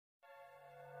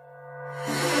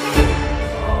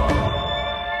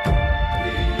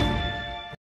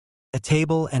A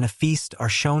table and a feast are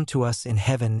shown to us in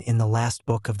heaven in the last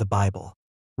book of the Bible.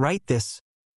 Write this: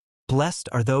 "Blessed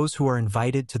are those who are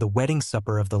invited to the wedding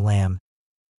supper of the Lamb."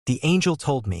 The angel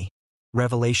told me,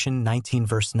 Revelation 19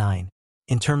 verse 9.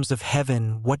 In terms of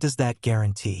heaven, what does that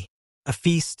guarantee? A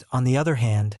feast, on the other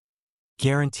hand,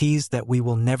 guarantees that we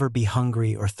will never be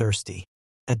hungry or thirsty.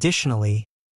 Additionally,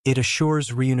 it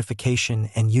assures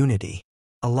reunification and unity.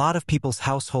 A lot of people's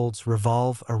households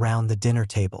revolve around the dinner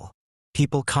table.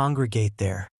 People congregate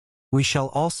there. We shall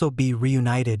also be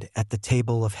reunited at the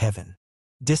table of heaven.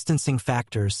 Distancing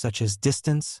factors such as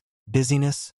distance,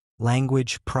 busyness,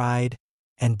 language, pride,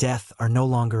 and death are no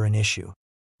longer an issue.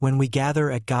 When we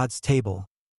gather at God's table,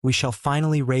 we shall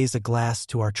finally raise a glass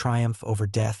to our triumph over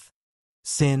death,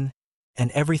 sin,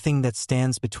 and everything that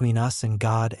stands between us and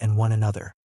God and one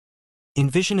another.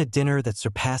 Envision a dinner that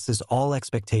surpasses all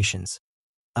expectations,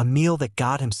 a meal that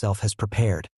God Himself has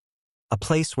prepared, a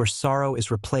place where sorrow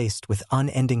is replaced with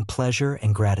unending pleasure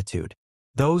and gratitude.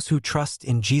 Those who trust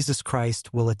in Jesus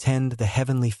Christ will attend the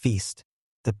heavenly feast,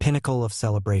 the pinnacle of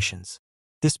celebrations.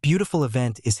 This beautiful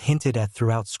event is hinted at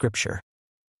throughout Scripture,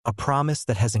 a promise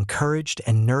that has encouraged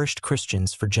and nourished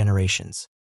Christians for generations.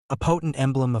 A potent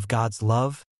emblem of God's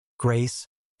love, grace,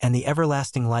 and the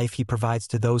everlasting life He provides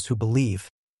to those who believe.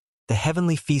 The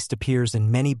heavenly feast appears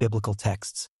in many biblical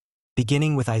texts,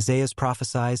 beginning with Isaiah's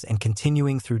prophesies and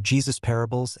continuing through Jesus'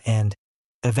 parables and,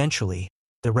 eventually,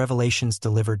 the revelations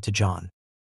delivered to John.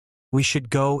 We should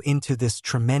go into this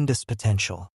tremendous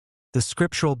potential. The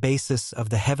scriptural basis of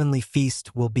the heavenly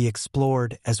feast will be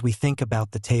explored as we think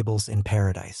about the tables in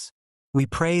paradise. We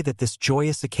pray that this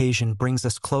joyous occasion brings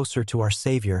us closer to our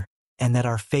Savior and that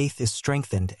our faith is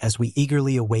strengthened as we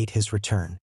eagerly await His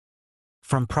return.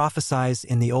 From prophesies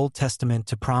in the Old Testament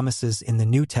to promises in the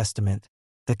New Testament,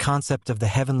 the concept of the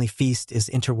heavenly feast is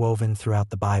interwoven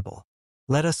throughout the Bible.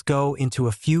 Let us go into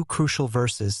a few crucial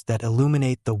verses that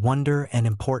illuminate the wonder and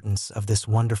importance of this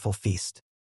wonderful feast.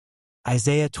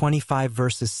 Isaiah 25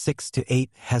 verses 6 to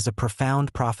 8 has a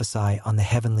profound prophecy on the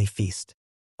heavenly feast.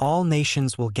 All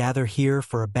nations will gather here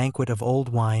for a banquet of old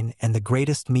wine and the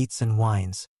greatest meats and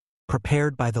wines,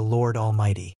 prepared by the Lord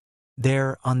Almighty.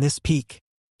 There, on this peak,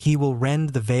 He will rend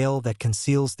the veil that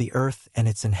conceals the earth and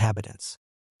its inhabitants.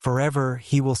 Forever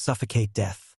He will suffocate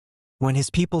death. When His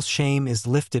people's shame is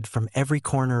lifted from every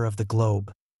corner of the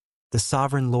globe, the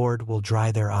sovereign Lord will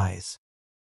dry their eyes.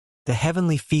 The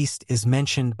heavenly feast is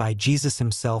mentioned by Jesus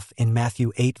Himself in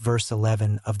Matthew 8 verse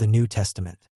 11 of the New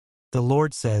Testament. The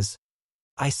Lord says,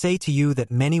 "I say to you that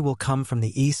many will come from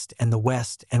the east and the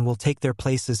west and will take their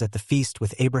places at the feast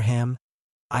with Abraham,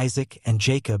 Isaac, and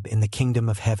Jacob in the kingdom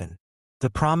of heaven." The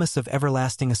promise of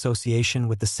everlasting association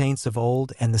with the saints of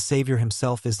old and the Savior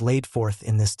Himself is laid forth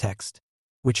in this text,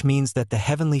 which means that the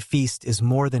heavenly feast is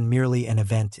more than merely an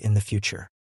event in the future.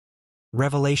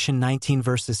 Revelation 19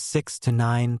 verses 6 to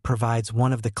 9 provides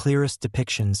one of the clearest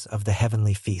depictions of the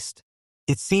heavenly feast.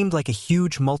 It seemed like a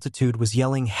huge multitude was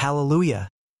yelling, "Hallelujah!"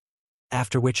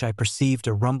 After which I perceived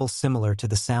a rumble similar to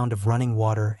the sound of running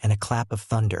water and a clap of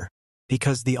thunder,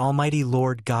 because the Almighty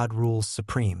Lord God rules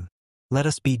supreme. Let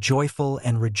us be joyful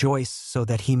and rejoice so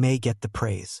that He may get the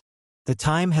praise. The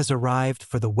time has arrived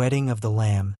for the wedding of the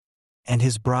Lamb, and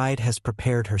His bride has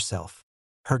prepared herself.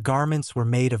 Her garments were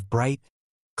made of bright,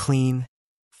 clean,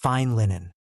 fine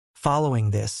linen.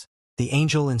 Following this, the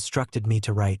angel instructed me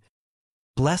to write,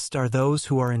 "Blessed are those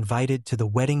who are invited to the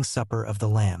wedding supper of the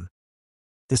Lamb."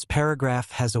 This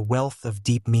paragraph has a wealth of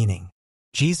deep meaning.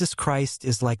 Jesus Christ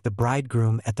is like the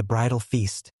bridegroom at the bridal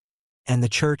feast, and the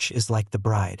church is like the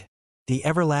bride. The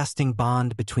everlasting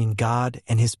bond between God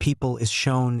and His people is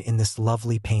shown in this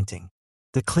lovely painting.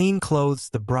 The clean clothes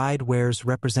the bride wears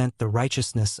represent the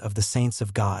righteousness of the saints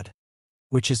of God,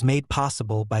 which is made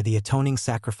possible by the atoning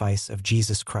sacrifice of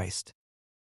Jesus Christ.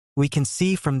 We can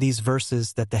see from these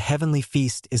verses that the heavenly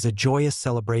feast is a joyous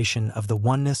celebration of the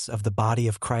oneness of the body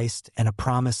of Christ and a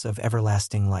promise of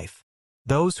everlasting life.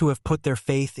 Those who have put their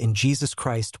faith in Jesus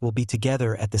Christ will be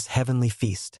together at this heavenly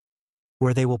feast,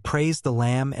 where they will praise the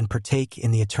Lamb and partake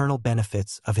in the eternal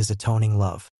benefits of His atoning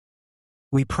love.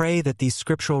 We pray that these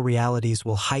scriptural realities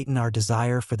will heighten our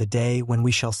desire for the day when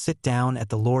we shall sit down at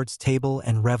the Lord's table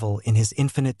and revel in His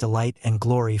infinite delight and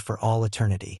glory for all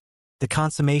eternity. The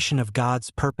consummation of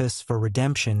God's purpose for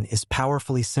redemption is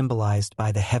powerfully symbolized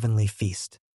by the heavenly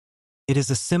feast. It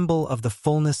is a symbol of the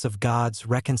fullness of God's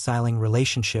reconciling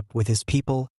relationship with His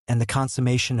people and the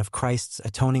consummation of Christ's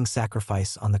atoning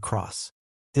sacrifice on the cross.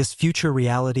 This future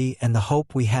reality and the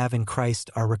hope we have in Christ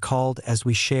are recalled as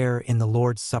we share in the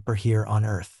Lord's Supper here on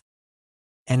earth.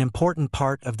 An important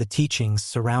part of the teachings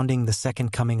surrounding the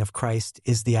second coming of Christ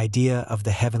is the idea of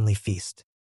the heavenly feast.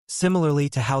 Similarly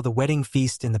to how the wedding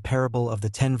feast in the parable of the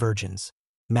 10 virgins,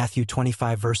 Matthew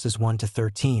 25 verses 1 to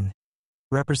 13,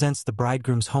 represents the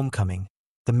bridegroom's homecoming,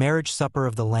 the marriage supper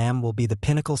of the Lamb will be the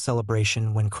pinnacle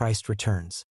celebration when Christ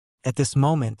returns. At this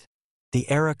moment, the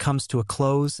era comes to a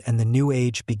close and the new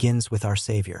age begins with our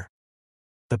Savior.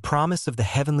 The promise of the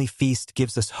heavenly feast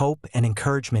gives us hope and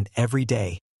encouragement every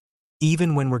day,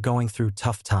 even when we're going through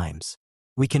tough times.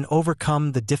 We can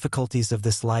overcome the difficulties of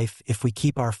this life if we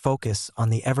keep our focus on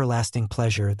the everlasting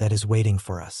pleasure that is waiting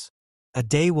for us. A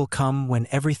day will come when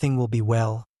everything will be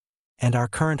well, and our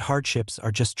current hardships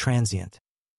are just transient,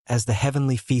 as the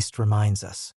heavenly feast reminds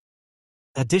us.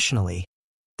 Additionally,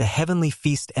 the heavenly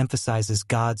feast emphasizes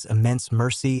God's immense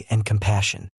mercy and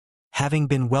compassion. Having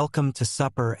been welcomed to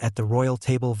supper at the royal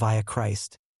table via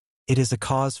Christ, it is a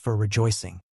cause for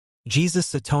rejoicing.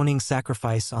 Jesus' atoning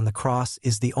sacrifice on the cross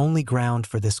is the only ground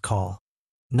for this call,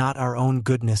 not our own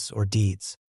goodness or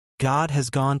deeds. God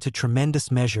has gone to tremendous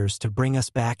measures to bring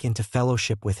us back into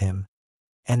fellowship with Him,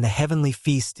 and the heavenly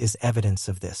feast is evidence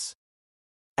of this.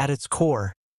 At its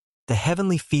core, the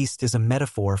heavenly feast is a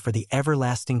metaphor for the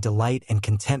everlasting delight and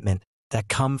contentment that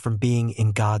come from being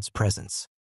in God's presence.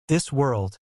 This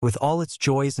world, with all its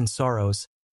joys and sorrows,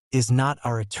 is not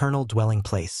our eternal dwelling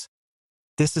place.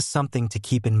 This is something to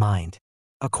keep in mind.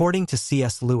 According to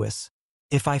C.S. Lewis,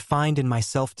 if I find in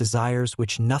myself desires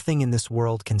which nothing in this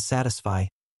world can satisfy,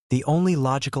 the only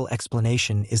logical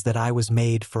explanation is that I was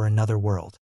made for another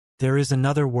world. There is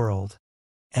another world,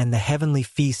 and the heavenly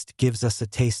feast gives us a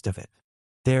taste of it.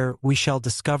 There we shall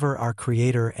discover our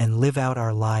Creator and live out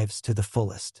our lives to the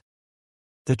fullest.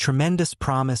 The tremendous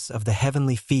promise of the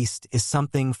heavenly feast is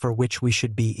something for which we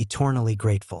should be eternally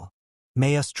grateful.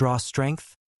 May us draw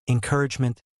strength,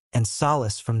 encouragement, and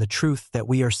solace from the truth that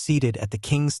we are seated at the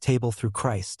King's table through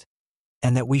Christ,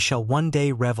 and that we shall one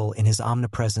day revel in His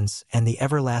omnipresence and the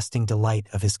everlasting delight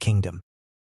of His kingdom.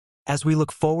 As we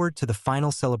look forward to the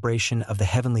final celebration of the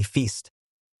heavenly feast,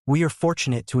 we are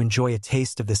fortunate to enjoy a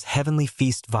taste of this heavenly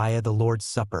feast via the Lord's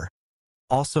Supper,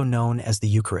 also known as the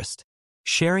Eucharist.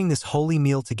 Sharing this holy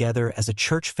meal together as a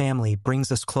church family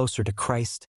brings us closer to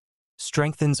Christ,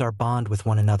 strengthens our bond with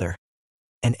one another,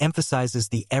 and emphasizes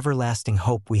the everlasting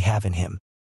hope we have in Him.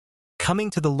 Coming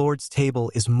to the Lord's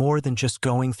table is more than just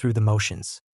going through the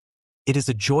motions. It is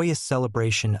a joyous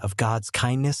celebration of God's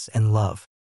kindness and love.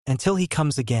 Until He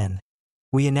comes again,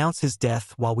 we announce His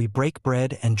death while we break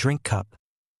bread and drink cup.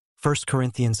 1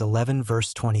 Corinthians 11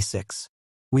 verse 26.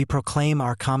 We proclaim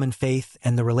our common faith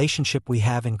and the relationship we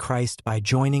have in Christ by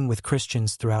joining with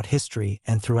Christians throughout history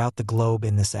and throughout the globe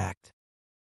in this act.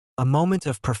 A moment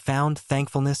of profound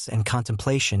thankfulness and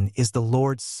contemplation is the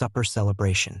Lord's Supper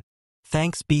celebration.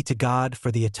 Thanks be to God for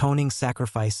the atoning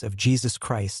sacrifice of Jesus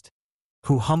Christ,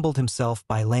 who humbled Himself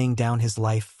by laying down His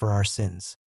life for our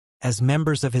sins. As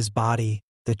members of His body,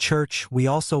 the Church, we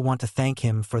also want to thank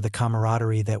Him for the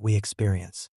camaraderie that we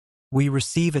experience. We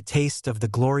receive a taste of the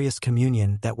glorious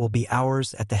communion that will be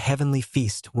ours at the heavenly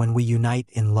feast when we unite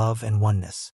in love and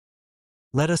oneness.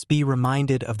 Let us be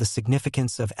reminded of the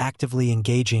significance of actively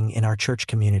engaging in our church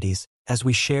communities as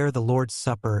we share the Lord's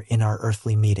Supper in our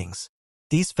earthly meetings.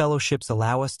 These fellowships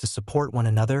allow us to support one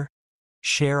another,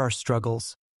 share our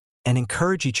struggles, and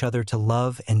encourage each other to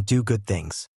love and do good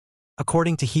things.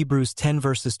 According to Hebrews 10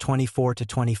 verses 24 to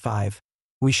 25,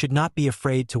 we should not be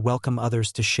afraid to welcome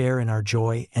others to share in our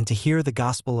joy and to hear the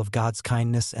gospel of God's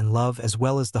kindness and love as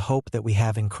well as the hope that we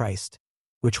have in Christ,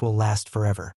 which will last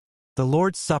forever. The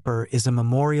Lord's Supper is a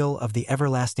memorial of the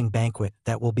everlasting banquet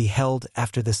that will be held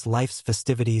after this life's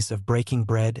festivities of breaking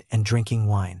bread and drinking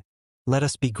wine. Let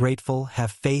us be grateful,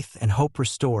 have faith and hope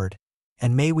restored,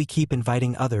 and may we keep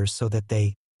inviting others so that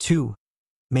they, too,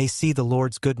 may see the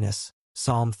Lord's goodness,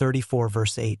 Psalm 34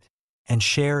 verse 8, and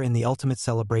share in the ultimate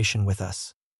celebration with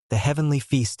us, the heavenly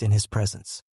feast in His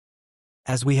presence.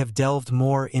 As we have delved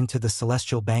more into the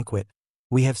celestial banquet,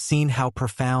 we have seen how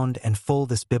profound and full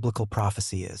this biblical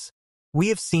prophecy is. We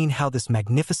have seen how this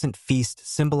magnificent feast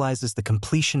symbolizes the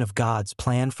completion of God's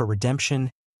plan for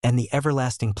redemption and the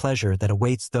everlasting pleasure that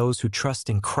awaits those who trust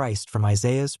in Christ from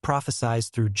Isaiah's prophesies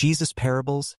through Jesus'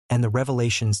 parables and the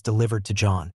revelations delivered to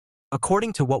John.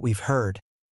 According to what we've heard,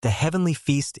 the heavenly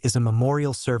feast is a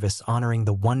memorial service honoring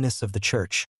the oneness of the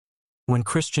Church, when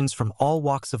Christians from all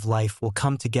walks of life will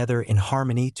come together in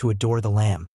harmony to adore the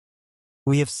Lamb.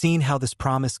 We have seen how this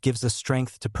promise gives us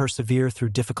strength to persevere through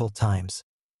difficult times,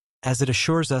 as it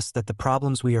assures us that the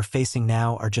problems we are facing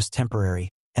now are just temporary,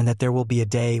 and that there will be a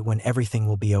day when everything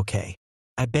will be okay.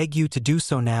 I beg you to do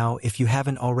so now if you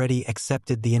haven't already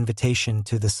accepted the invitation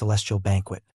to the celestial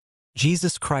banquet.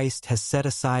 Jesus Christ has set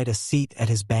aside a seat at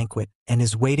His banquet and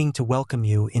is waiting to welcome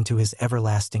you into His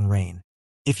everlasting reign.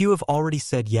 If you have already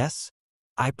said yes,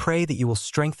 I pray that you will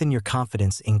strengthen your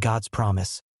confidence in God's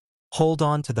promise, hold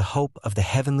on to the hope of the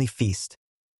heavenly feast,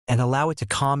 and allow it to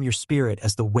calm your spirit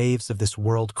as the waves of this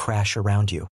world crash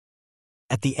around you.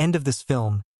 At the end of this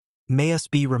film, may us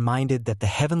be reminded that the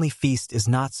heavenly feast is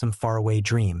not some faraway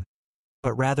dream,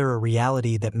 but rather a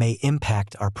reality that may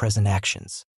impact our present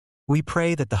actions. We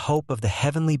pray that the hope of the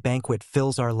heavenly banquet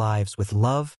fills our lives with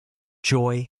love,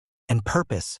 joy, and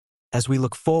purpose as we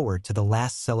look forward to the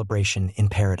last celebration in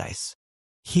paradise.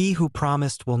 He who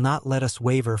promised will not let us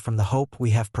waver from the hope we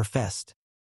have professed.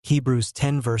 Hebrews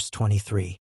 10 verse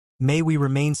 23. May we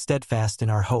remain steadfast in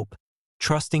our hope,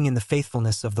 trusting in the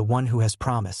faithfulness of the one who has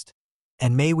promised,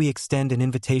 and may we extend an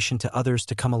invitation to others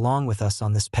to come along with us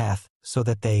on this path so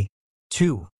that they,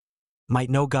 too, might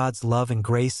know God's love and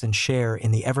grace and share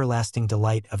in the everlasting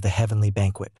delight of the heavenly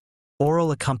banquet.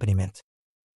 Oral accompaniment.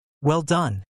 Well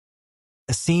done!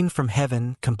 A scene from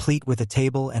heaven, complete with a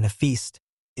table and a feast,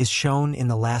 is shown in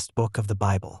the last book of the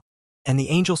Bible. And the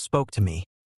angel spoke to me,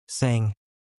 saying,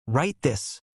 "Write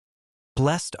this.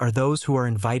 Blessed are those who are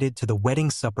invited to the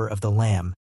wedding supper of the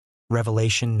Lamb."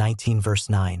 Revelation 19 verse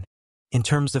 9. In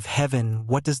terms of heaven,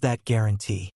 what does that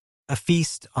guarantee? A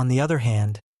feast, on the other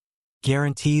hand,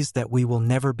 guarantees that we will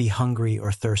never be hungry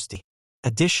or thirsty.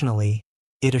 Additionally,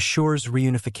 it assures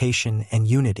reunification and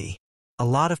unity. A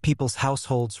lot of people's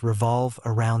households revolve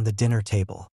around the dinner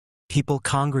table. People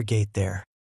congregate there.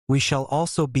 We shall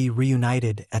also be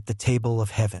reunited at the table of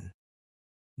heaven.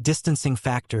 Distancing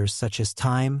factors such as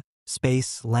time,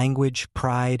 space, language,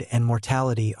 pride, and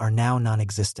mortality are now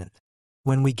non-existent.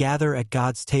 When we gather at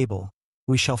God's table,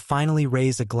 we shall finally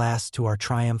raise a glass to our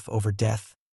triumph over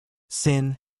death,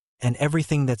 sin, and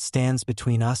everything that stands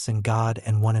between us and God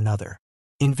and one another.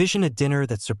 Envision a dinner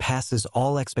that surpasses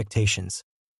all expectations,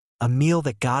 a meal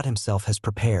that God Himself has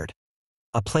prepared,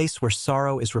 a place where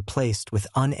sorrow is replaced with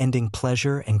unending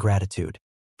pleasure and gratitude.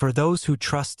 For those who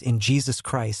trust in Jesus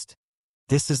Christ,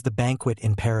 this is the banquet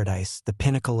in paradise, the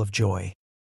pinnacle of joy.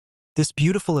 This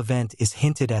beautiful event is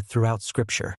hinted at throughout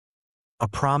Scripture, a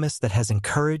promise that has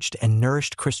encouraged and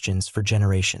nourished Christians for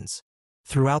generations.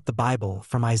 Throughout the Bible,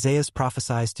 from Isaiah's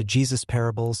prophesies to Jesus'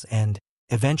 parables and,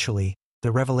 eventually,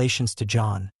 the revelations to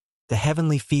John, the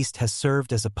heavenly feast has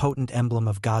served as a potent emblem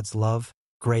of God's love,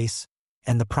 grace,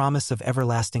 and the promise of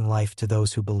everlasting life to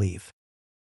those who believe.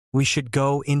 We should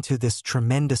go into this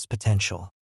tremendous potential.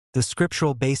 The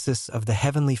scriptural basis of the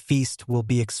heavenly feast will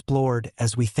be explored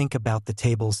as we think about the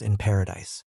tables in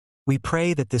paradise. We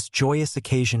pray that this joyous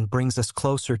occasion brings us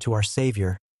closer to our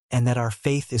Savior and that our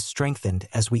faith is strengthened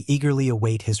as we eagerly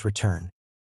await His return.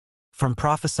 From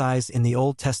prophesies in the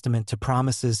Old Testament to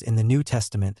promises in the New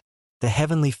Testament, the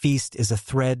heavenly feast is a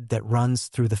thread that runs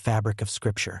through the fabric of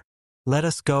Scripture. Let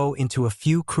us go into a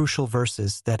few crucial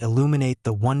verses that illuminate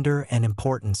the wonder and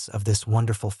importance of this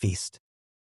wonderful feast.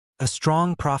 A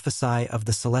strong prophecy of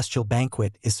the celestial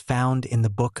banquet is found in the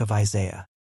book of Isaiah.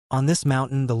 On this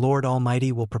mountain the Lord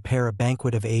Almighty will prepare a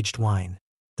banquet of aged wine,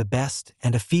 the best,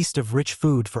 and a feast of rich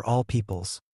food for all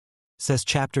peoples, says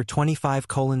chapter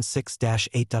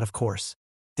 25:6-8. Of course,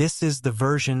 this is the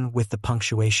version with the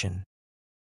punctuation.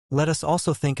 Let us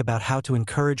also think about how to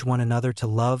encourage one another to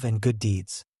love and good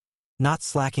deeds, not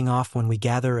slacking off when we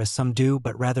gather as some do,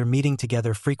 but rather meeting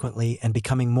together frequently and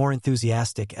becoming more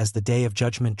enthusiastic as the day of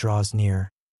judgment draws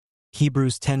near.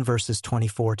 Hebrews 10 verses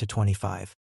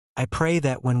 24-25. I pray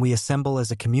that when we assemble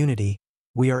as a community,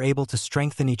 we are able to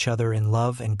strengthen each other in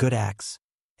love and good acts,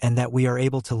 and that we are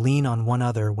able to lean on one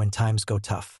another when times go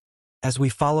tough. As we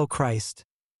follow Christ,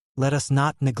 let us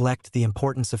not neglect the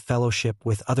importance of fellowship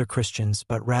with other Christians,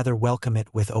 but rather welcome it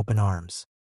with open arms.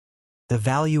 The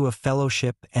value of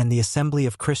fellowship and the assembly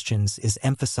of Christians is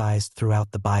emphasized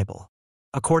throughout the Bible.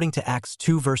 According to Acts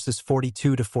 2 verses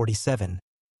 42-47,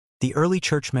 the early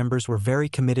church members were very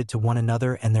committed to one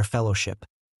another and their fellowship,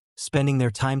 spending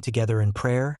their time together in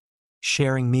prayer,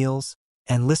 sharing meals,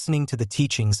 and listening to the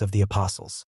teachings of the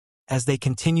apostles. As they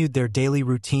continued their daily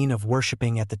routine of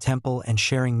worshiping at the temple and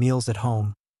sharing meals at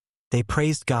home, they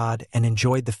praised God and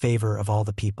enjoyed the favor of all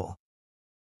the people.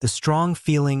 The strong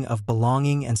feeling of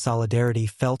belonging and solidarity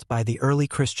felt by the early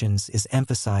Christians is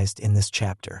emphasized in this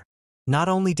chapter. Not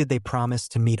only did they promise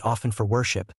to meet often for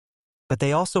worship, but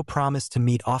they also promised to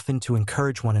meet often to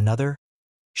encourage one another,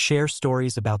 share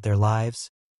stories about their lives,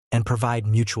 and provide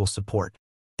mutual support.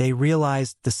 They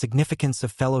realized the significance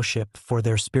of fellowship for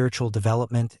their spiritual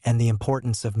development and the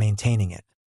importance of maintaining it.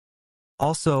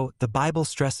 Also, the Bible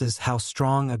stresses how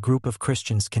strong a group of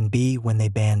Christians can be when they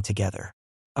band together.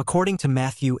 According to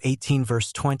Matthew 18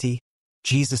 verse 20,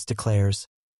 Jesus declares,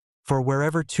 "For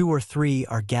wherever 2 or 3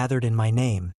 are gathered in my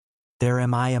name, there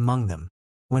am I among them."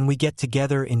 When we get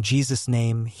together in Jesus'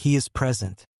 name, He is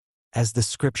present, as the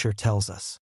Scripture tells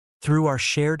us. Through our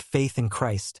shared faith in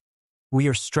Christ, we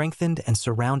are strengthened and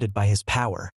surrounded by His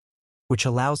power, which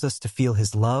allows us to feel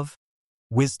His love,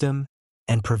 wisdom,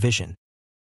 and provision.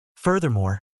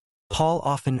 Furthermore, Paul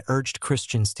often urged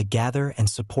Christians to gather and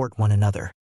support one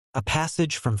another. A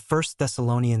passage from 1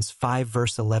 Thessalonians 5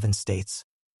 verse 11 states,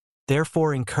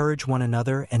 "Therefore encourage one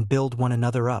another and build one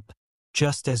another up,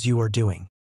 just as you are doing."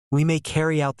 We may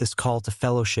carry out this call to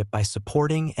fellowship by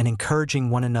supporting and encouraging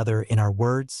one another in our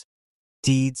words,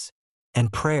 deeds,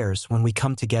 and prayers when we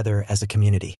come together as a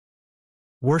community.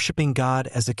 Worshipping God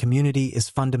as a community is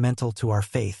fundamental to our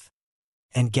faith,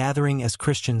 and gathering as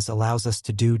Christians allows us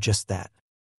to do just that.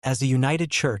 As a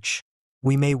united church,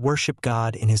 we may worship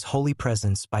God in His holy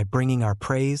presence by bringing our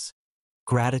praise,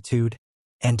 gratitude,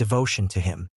 and devotion to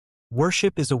Him.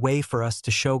 Worship is a way for us to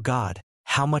show God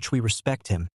how much we respect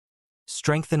Him,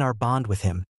 strengthen our bond with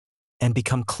Him, and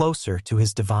become closer to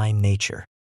His divine nature.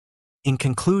 In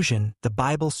conclusion, the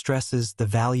Bible stresses the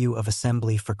value of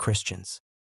assembly for Christians.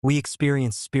 We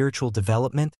experience spiritual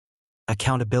development,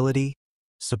 accountability,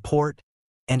 support,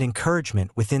 and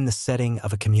encouragement within the setting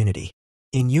of a community.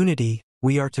 In unity,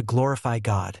 we are to glorify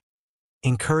God,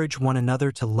 encourage one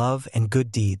another to love and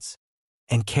good deeds,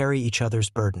 and carry each other's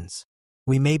burdens.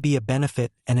 We may be a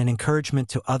benefit and an encouragement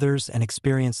to others and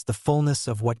experience the fullness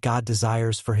of what God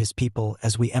desires for His people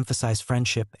as we emphasize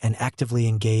friendship and actively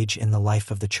engage in the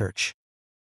life of the church.